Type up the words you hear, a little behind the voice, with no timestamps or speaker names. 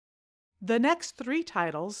The next three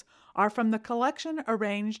titles are from the collection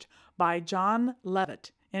arranged by John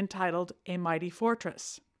Levitt entitled A Mighty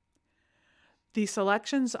Fortress. The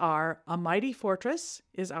selections are A Mighty Fortress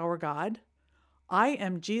is Our God, I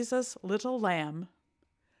Am Jesus' Little Lamb,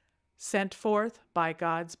 Sent Forth by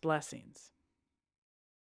God's Blessings.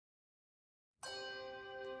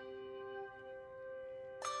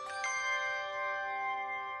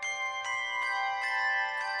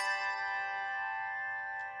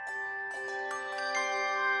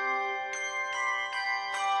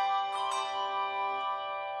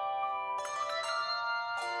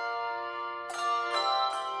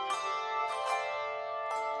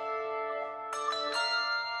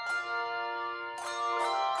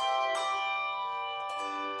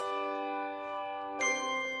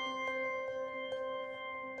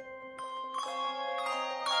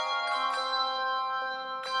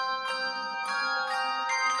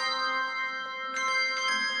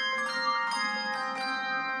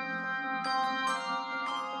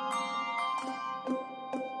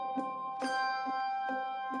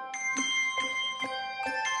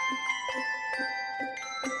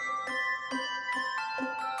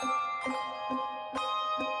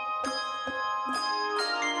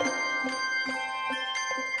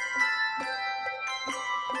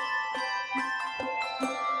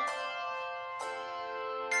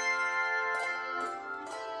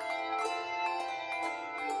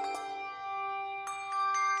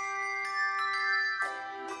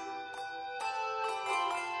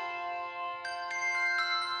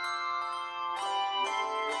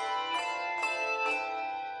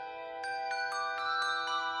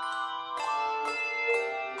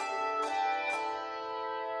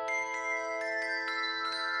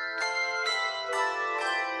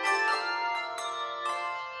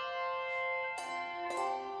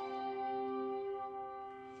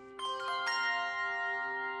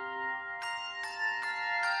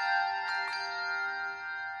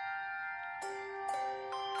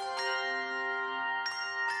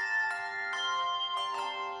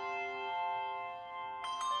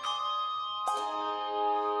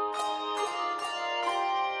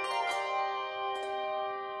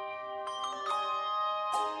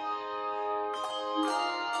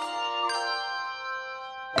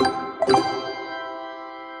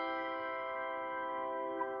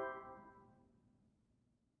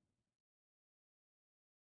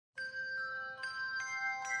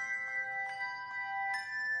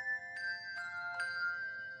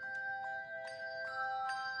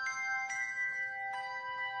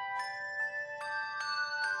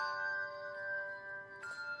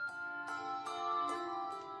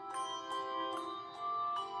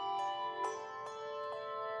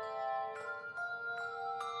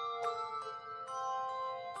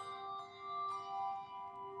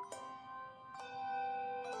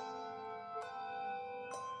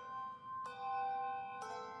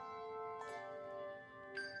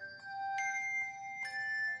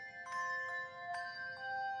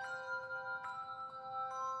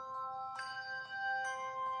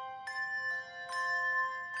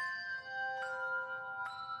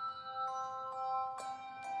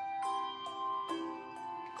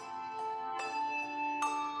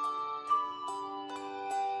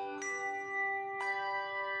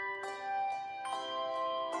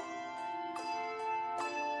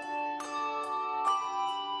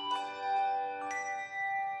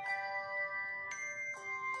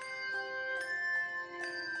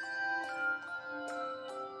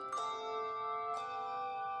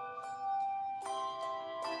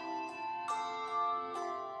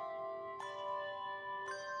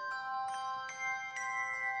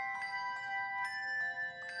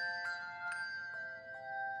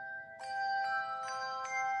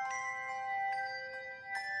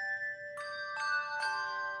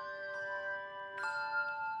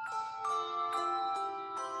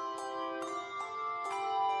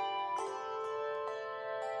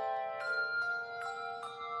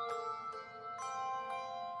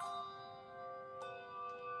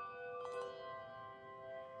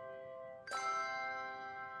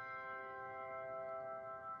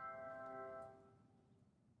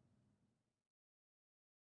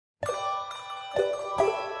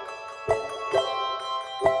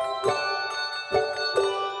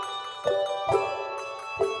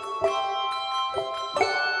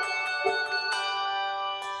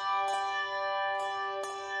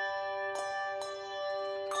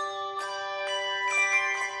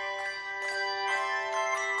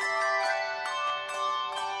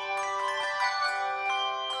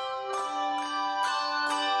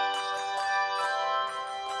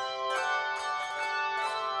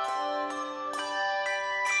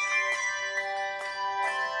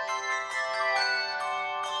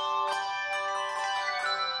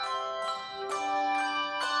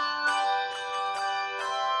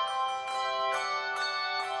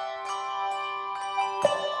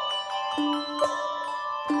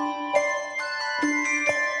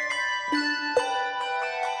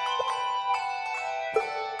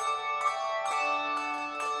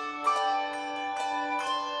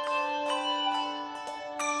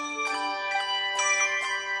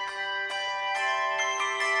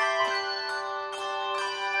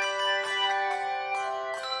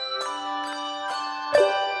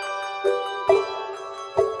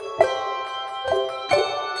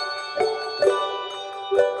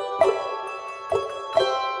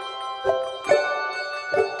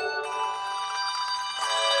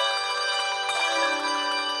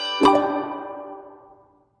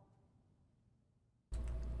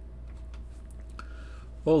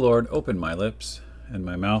 O Lord, open my lips, and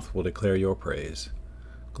my mouth will declare your praise.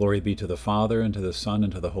 Glory be to the Father, and to the Son,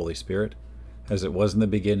 and to the Holy Spirit, as it was in the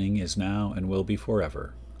beginning, is now, and will be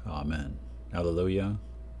forever. Amen. Alleluia.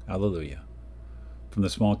 Alleluia. From the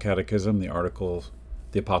Small Catechism, the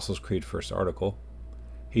Apostles' Creed, first article.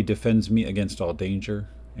 He defends me against all danger,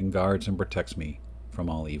 and guards and protects me from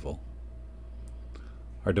all evil.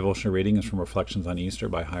 Our devotional reading is from Reflections on Easter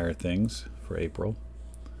by Higher Things for April.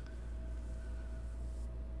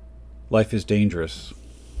 Life is dangerous.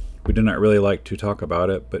 We do not really like to talk about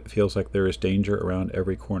it, but it feels like there is danger around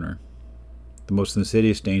every corner. The most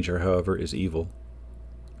insidious danger, however, is evil,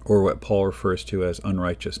 or what Paul refers to as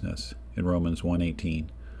unrighteousness in Romans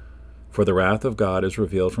 1:18. For the wrath of God is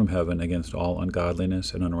revealed from heaven against all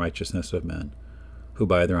ungodliness and unrighteousness of men, who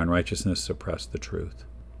by their unrighteousness suppress the truth.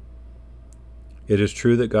 It is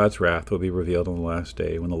true that God's wrath will be revealed on the last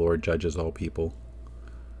day when the Lord judges all people.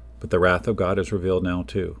 But the wrath of God is revealed now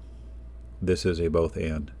too. This is a both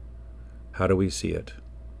and. How do we see it?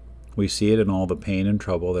 We see it in all the pain and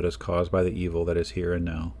trouble that is caused by the evil that is here and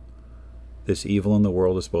now. This evil in the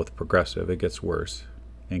world is both progressive, it gets worse,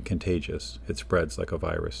 and contagious, it spreads like a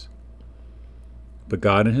virus. But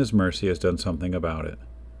God in His mercy has done something about it.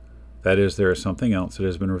 That is, there is something else that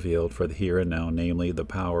has been revealed for the here and now, namely the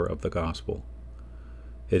power of the gospel.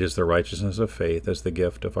 It is the righteousness of faith as the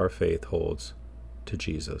gift of our faith holds to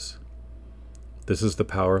Jesus. This is the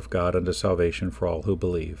power of God unto salvation for all who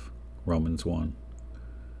believe. Romans 1.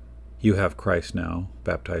 You have Christ now,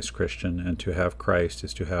 baptized Christian, and to have Christ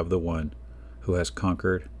is to have the one who has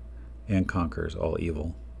conquered and conquers all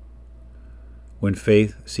evil. When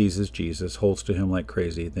faith seizes Jesus, holds to Him like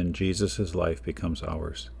crazy, then Jesus' life becomes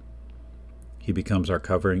ours. He becomes our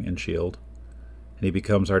covering and shield, and He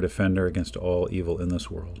becomes our defender against all evil in this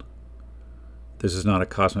world. This is not a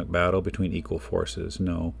cosmic battle between equal forces.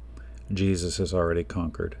 No, Jesus has already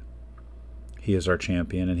conquered. He is our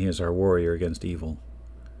champion, and He is our warrior against evil.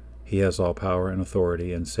 He has all power and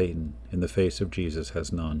authority, and Satan, in the face of Jesus,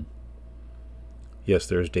 has none. Yes,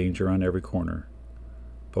 there is danger on every corner,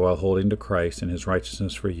 but while holding to Christ and His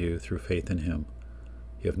righteousness for you through faith in Him,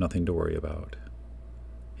 you have nothing to worry about.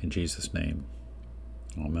 In Jesus' name,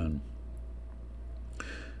 Amen.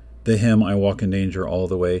 The hymn, I Walk in Danger All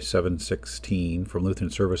the Way, 716, from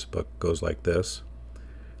Lutheran Service Book, goes like this.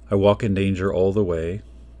 I walk in danger all the way,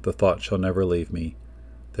 the thought shall never leave me,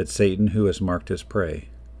 that Satan, who has marked his prey,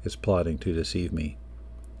 is plotting to deceive me.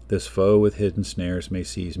 This foe with hidden snares may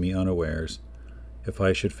seize me unawares, if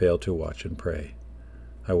I should fail to watch and pray.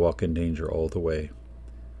 I walk in danger all the way.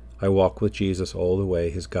 I walk with Jesus all the way,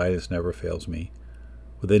 His guidance never fails me.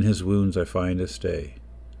 Within His wounds I find a stay,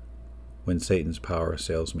 when Satan's power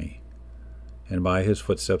assails me. And by His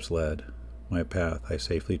footsteps led, my path I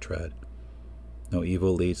safely tread. No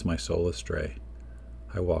evil leads my soul astray.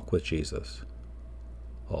 I walk with Jesus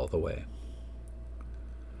all the way.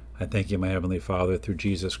 I thank You, my Heavenly Father, through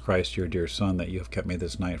Jesus Christ, Your dear Son, that You have kept me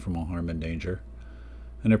this night from all harm and danger.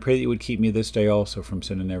 And I pray that You would keep me this day also from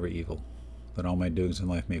sin and every evil, that all my doings in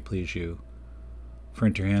life may please You. For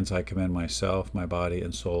into Your hands I commend myself, my body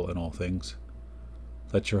and soul, and all things.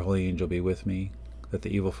 Let Your holy angel be with me, that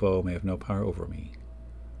the evil foe may have no power over me.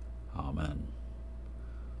 Amen.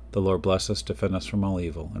 The Lord bless us, defend us from all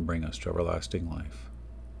evil, and bring us to everlasting life.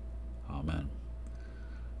 Amen.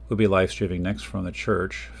 We'll be live streaming next from the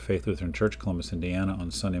church, Faith Lutheran Church, Columbus, Indiana,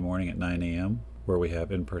 on Sunday morning at 9 a.m., where we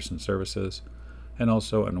have in-person services, and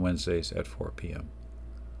also on Wednesdays at 4 p.m.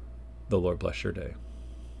 The Lord bless your day.